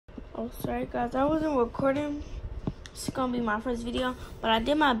Oh, sorry guys, I wasn't recording. It's gonna be my first video, but I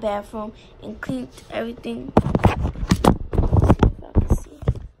did my bathroom and cleaned everything. Let's see if I can see.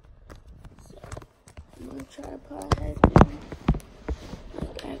 So I'm gonna tripod has been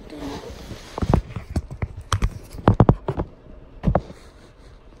like acting up.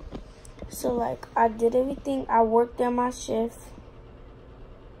 So like I did everything. I worked in my shift.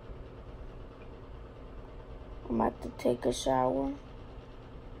 I'm about to take a shower.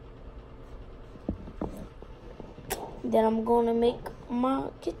 Then I'm gonna make my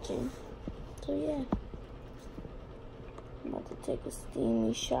kitchen. So yeah. I'm about to take a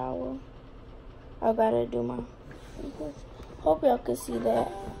steamy shower. I gotta do my hope y'all can see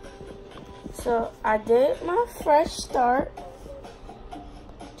that. So I did my fresh start.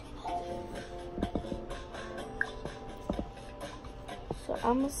 So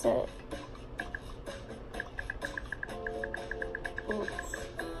I'm gonna set. Oops.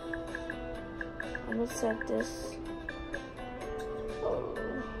 I'm gonna set this.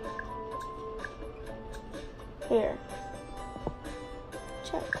 Here.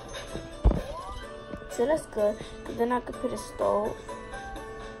 Check. So that's good, because then I could put a stove.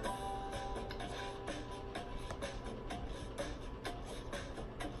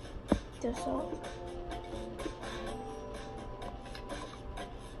 That's all.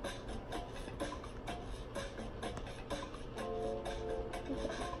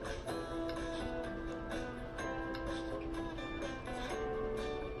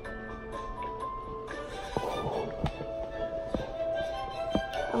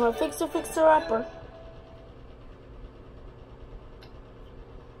 I'm a fixer-upper.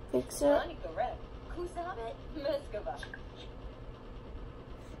 Fixer.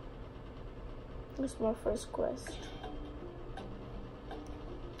 What's my first quest?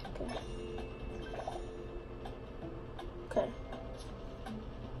 Okay. Okay.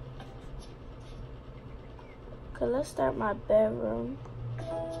 Okay, let's start my bedroom.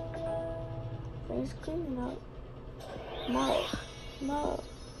 Things cleaning up. No.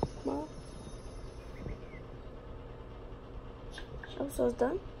 Oh, so it's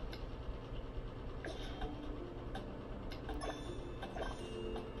done?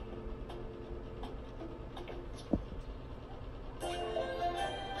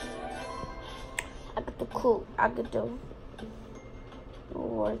 I could do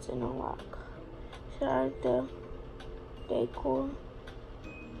rewards and unlock. Should I do decor?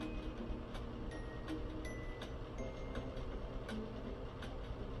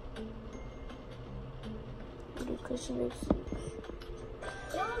 Do cushion receipts.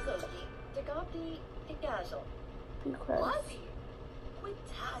 Be crafts.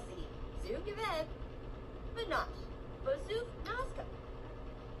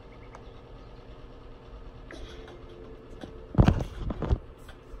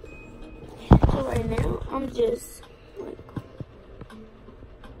 So right now, I'm just like,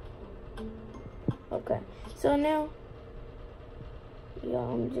 okay. So now, yeah,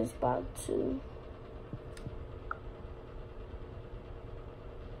 I'm just about to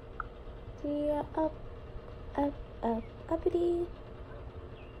uppity.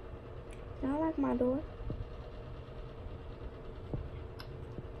 I like my door.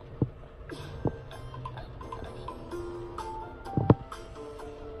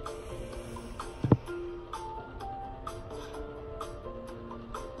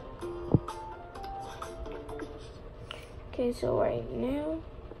 Okay, so right now,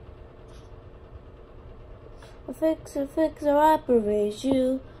 a fixer operates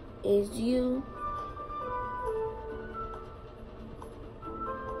you, is you.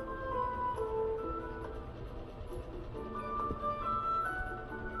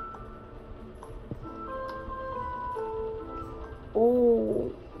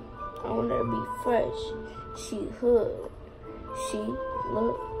 Oh, I want her to be fresh. She hood. She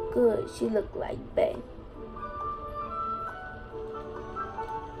look good. She look like Bay.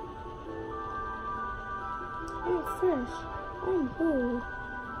 I'm fresh. I'm good.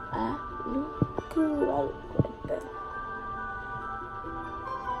 I look good. I look like that.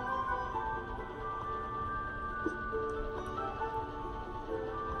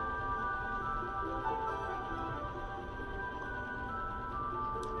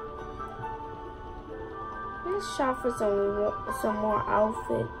 Let's shop for some more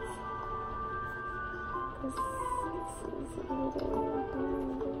outfits.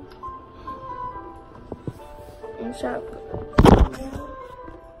 And shop.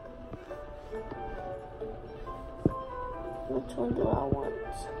 Which one do I want?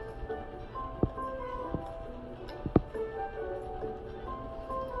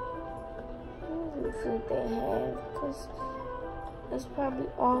 Let's see what they have, because It's probably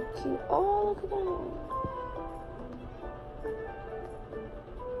all cute. Oh, look at that.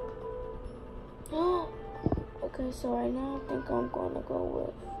 Oh, okay, so right now I think I'm going to go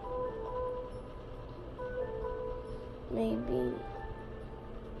with maybe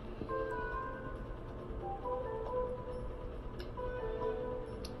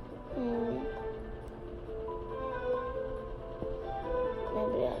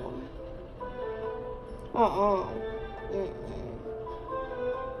maybe that one.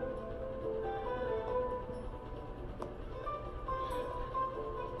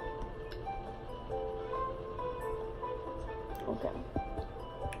 Okay.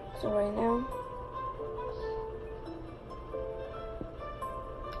 So right now,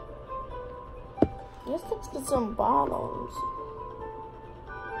 let's look for some bottoms.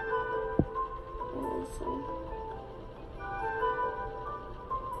 Let me see.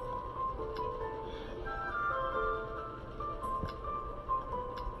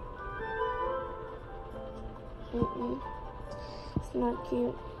 It's not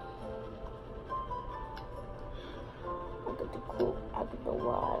cute. I got the coupe, I got the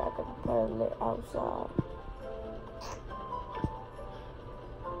wide, I got the pilot outside.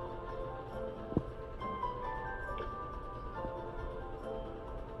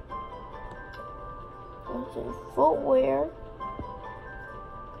 Okay, footwear.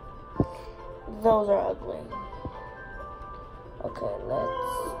 Those are ugly. Okay, let's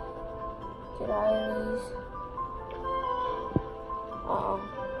get out of these.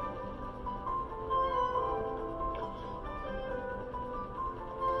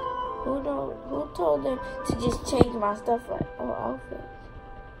 Who told them to just change my stuff like outfits?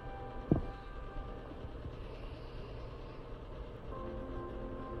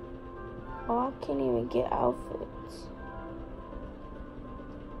 Oh, I can't even get outfits.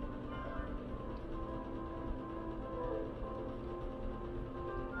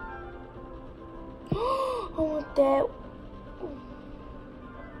 I want that.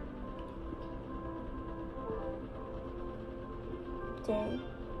 Dang.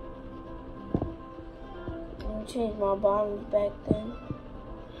 Let me change my bottoms back then.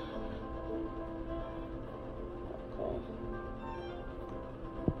 Okay.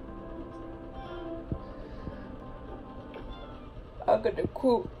 I got the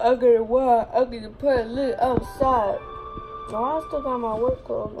coupe, I got the wide, I got the pilot outside. No, I still got my work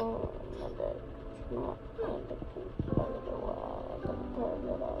clothes on. My bad. Not in the coupe. I got the wide, I got the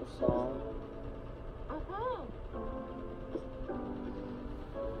pilot outside.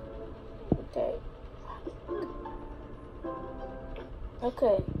 Okay.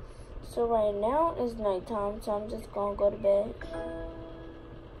 Okay. So right now it's nighttime, so I'm just gonna go to bed.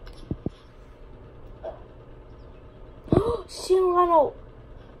 She don't got no.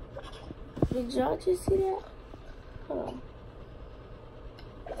 Did y'all just see that? Hold on.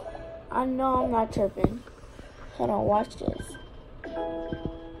 I know I'm not tripping. Hold on, watch this.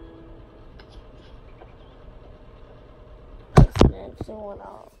 Snap someone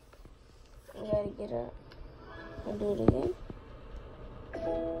off. I gotta get up and do it again.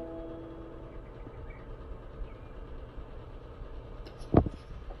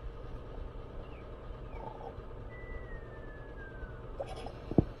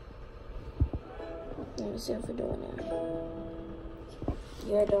 Let me see if we're doing that.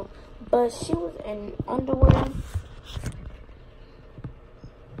 Yeah, I don't. But she was in underwear.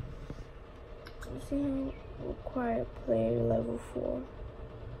 See, required player level 4.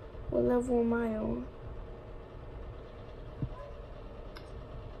 What level am I on?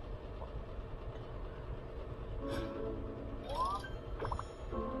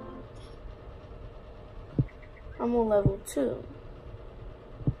 I'm on level 2.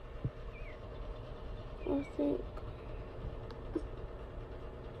 I think.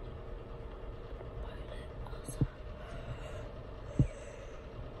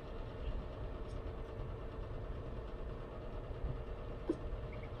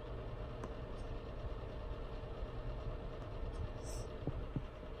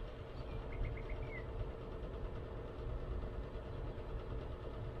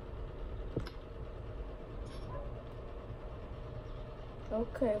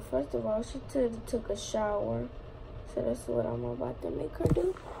 Okay, first of all, she took a shower. So that's what I'm about to make her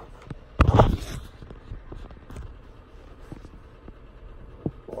do.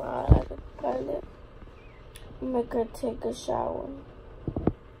 Wow, I got the pilot. Make her take a shower.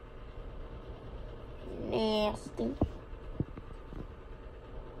 Nasty.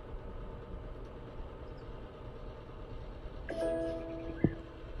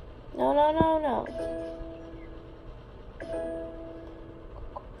 No, no, no, no.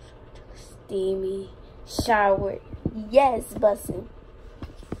 Steamy shower. Yes, bussin'.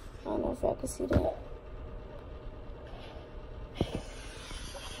 I don't know if I can see that.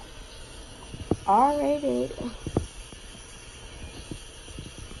 R-rated.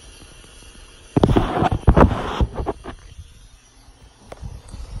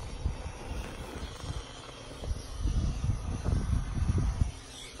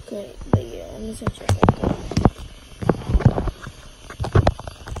 Okay, but yeah, let me set you back up.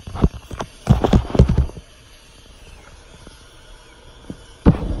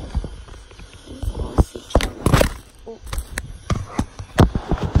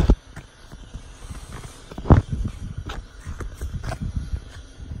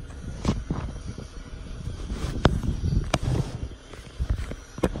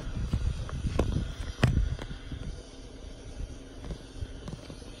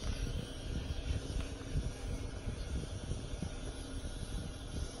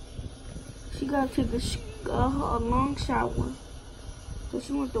 She gotta take a long shower. So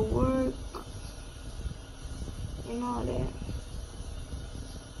she went to work and all that.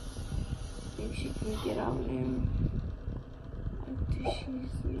 Maybe she can get out now. After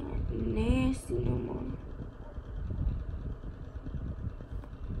she's not nasty no more.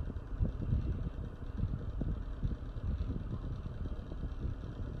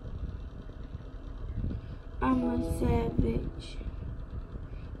 I'm a savage.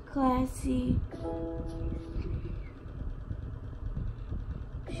 Classy.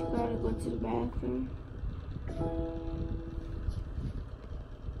 She gotta go to the bathroom.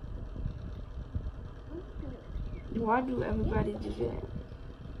 Why do everybody do that?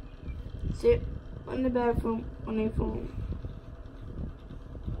 Sit in the bathroom on their phone.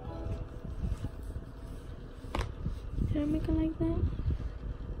 Should I make it like that?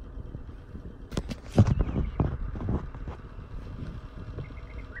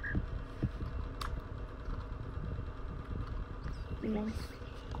 No.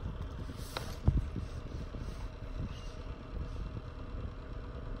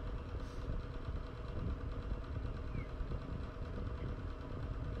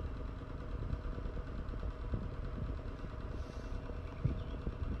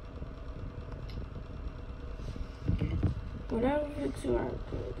 Whatever fixer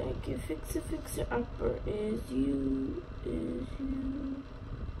upper that can fixer upper is you.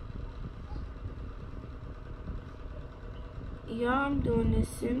 Y'all, I'm doing the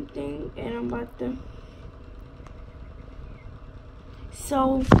same thing and I'm about to.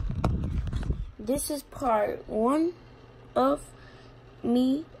 So, this is part 1 of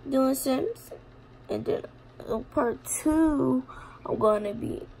me doing Sims. And then part 2, I'm going to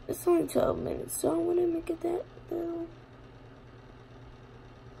be, it's only 12 minutes, so I want to make it that little.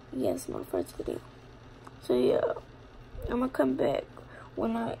 Yes, my first video. So yeah, I'm gonna come back we're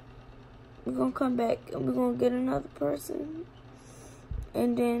gonna come back and we're gonna get another person.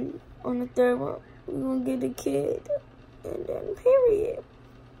 And then on the third one, we're gonna get a kid. And then period.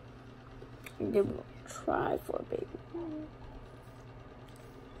 And then we're gonna try for a baby.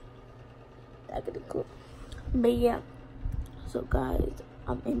 That could be cool. But yeah. So guys,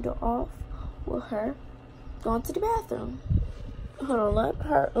 I'm in the off with her going to the bathroom. Hold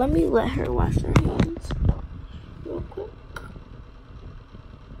on, let me let her wash her hands real quick.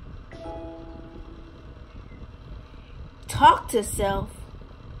 Talk to self.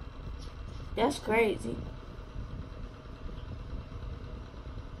 That's crazy.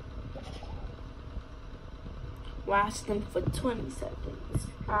 Watch them for 20 seconds.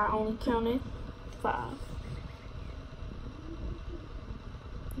 I only counted 5.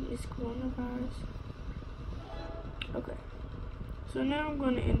 It's coronavirus. Okay. So now I'm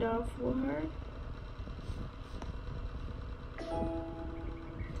going to end off for her.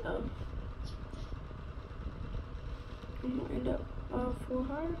 So I'm going to end up for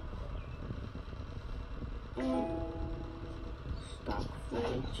her. Stock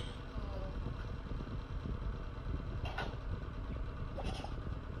footage.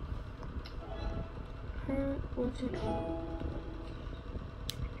 Her, what's it?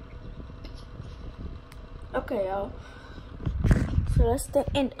 Okay, y'all. So that's the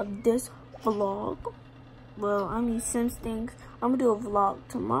end of this vlog. Well, I mean Sims things. I'm gonna do a vlog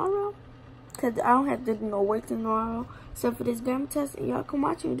tomorrow. Cause I don't have to do no work tomorrow. Except for this grammar test. And y'all can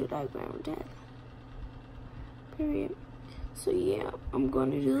watch me do that grammar test. Period. So yeah, I'm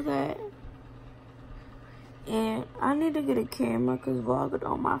gonna do that. And I need to get a camera because vlogging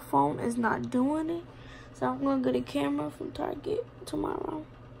on my phone is not doing it. So I'm gonna get a camera from Target tomorrow.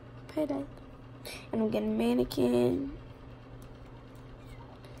 Payday. And I'm getting a mannequin.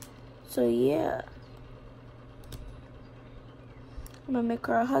 So yeah, I'm gonna make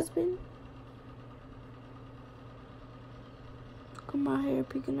her a husband. Look at my hair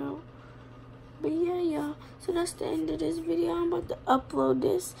peeking out. But yeah, y'all. So that's the end of this video. I'm about to upload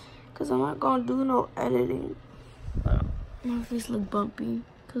this because I'm not going to do no editing. My face look bumpy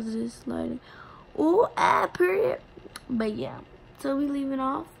because of this lighting. Ooh, period. But yeah. So we leaving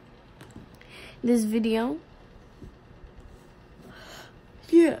off this video.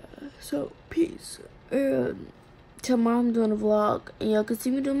 Yeah. So peace. Tomorrow I'm doing a vlog. And y'all can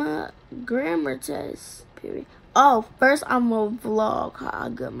see me do my grammar test. Period. Oh, first I'm gonna vlog how I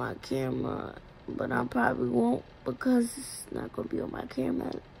got my camera. But I probably won't because it's not gonna be on my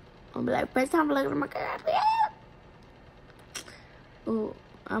camera. I'll be like, first time looking at my camera. Oh,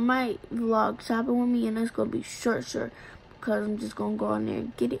 I might vlog shopping with me, and that's gonna be short because I'm just gonna go in there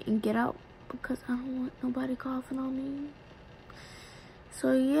and get it and get out because I don't want nobody coughing on me.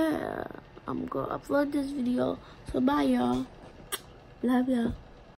 So yeah, I'm gonna upload this video. So bye, y'all. Love y'all.